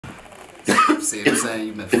See, I'm saying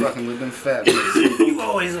you been fucking with them fat bitches. You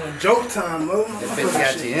always on joke time, bro. That bitch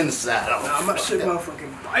got you inside. Nah, my shit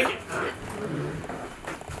motherfucking biting.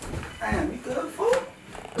 Damn, you good, fool?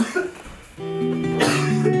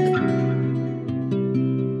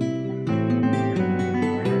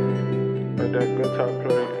 Let that guitar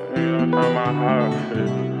play, you know how my heart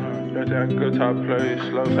feel. Let that guitar play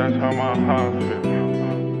slow, that's how my heart feel.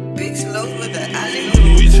 Big slow with the alley.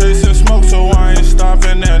 We chasing smoke, so I ain't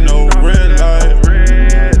stopping at no red light.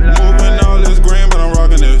 Moving all this green, but I'm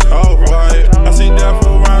rocking this all white. I see death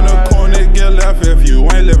around the corner, get left if you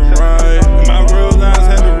ain't living right. My real lies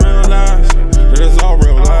had to realize that it's all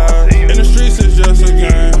real lies. In the streets, it's just a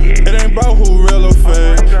game. It ain't about who real or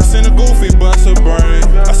fake. Seen a goofy bust a brain.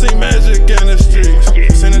 I see magic in the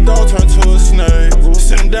streets. Seen a dog turn to a snake.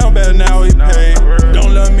 Sent him down bad, now he paid.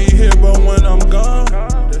 Don't let me hear, but when I'm gone,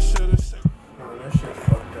 that shit is sick. That shit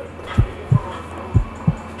fucked up.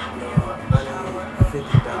 I need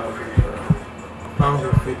 50,000, bro. I don't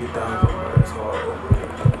get 50,000, bro. It's all over.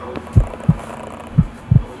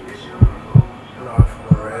 Nah,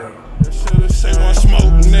 for real. That shit is sick. One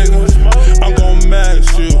smoke, nigga. I'm gon' mash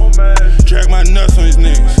you. Drag my nuts on these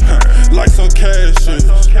niggas. Like some cashews.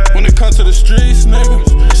 When it comes to the streets, nigga,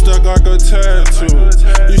 stuck like a tattoo.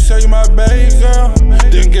 You say you my baby girl,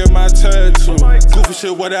 didn't get my tattoo. Goofy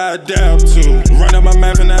shit, what I adapt to. Run up my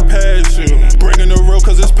map and I pass you. Bringing the real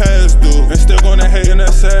cause it's past due. And still gonna hate and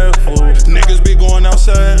that's sad fool. Niggas be going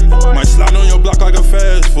outside, might slide on your block like a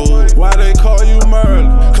fast food. Why they call you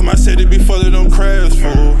Murrrland? Cause my city be full of them crash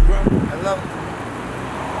fool. Hello?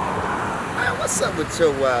 Man, what's up with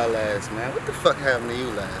your wild ass, man? What the fuck happened to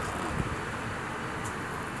you last night?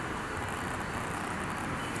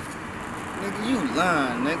 Nigga, you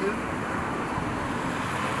lying, nigga.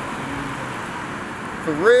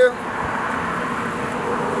 For real?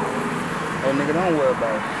 Oh, nigga, don't worry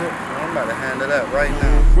about shit. I'm about to handle that right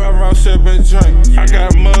now. Run around sipping drink. I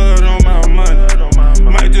got mud on my money.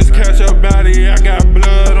 Might just catch a body. I got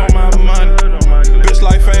blood on my money. Bitch,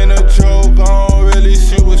 life ain't a joke. I don't really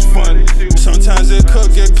see what's funny. Sometimes it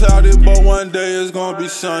could get cloudy, but one day it's gonna be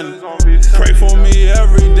sunny. Pray for me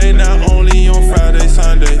every day, not only on Friday,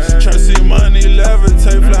 Sundays. Try to see money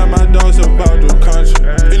levitate, fly my dogs about the country.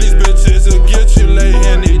 And these bitches will get you late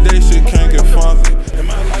any day, shit can't get funky. And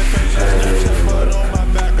my life ain't just that mud on my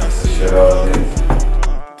back, I see it all.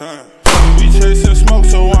 We chasing smoke,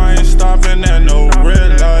 so I ain't stopping at no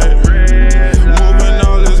red light. Moving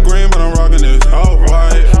all this green, but I'm rocking this all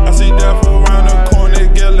white. I see death around the corner,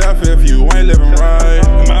 get left if you ain't living right.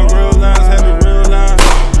 And my real lies had to realize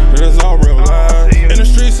that it's all real lies. In the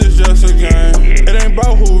streets, it's just a game. It ain't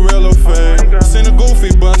about who real or fake. Seen a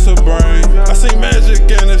goofy bust a brain. I see magic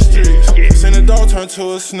in the streets. Seen a dog turn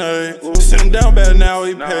to a snake. Sent him down bad, now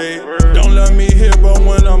he paid. Don't let me hear, but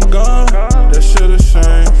when I'm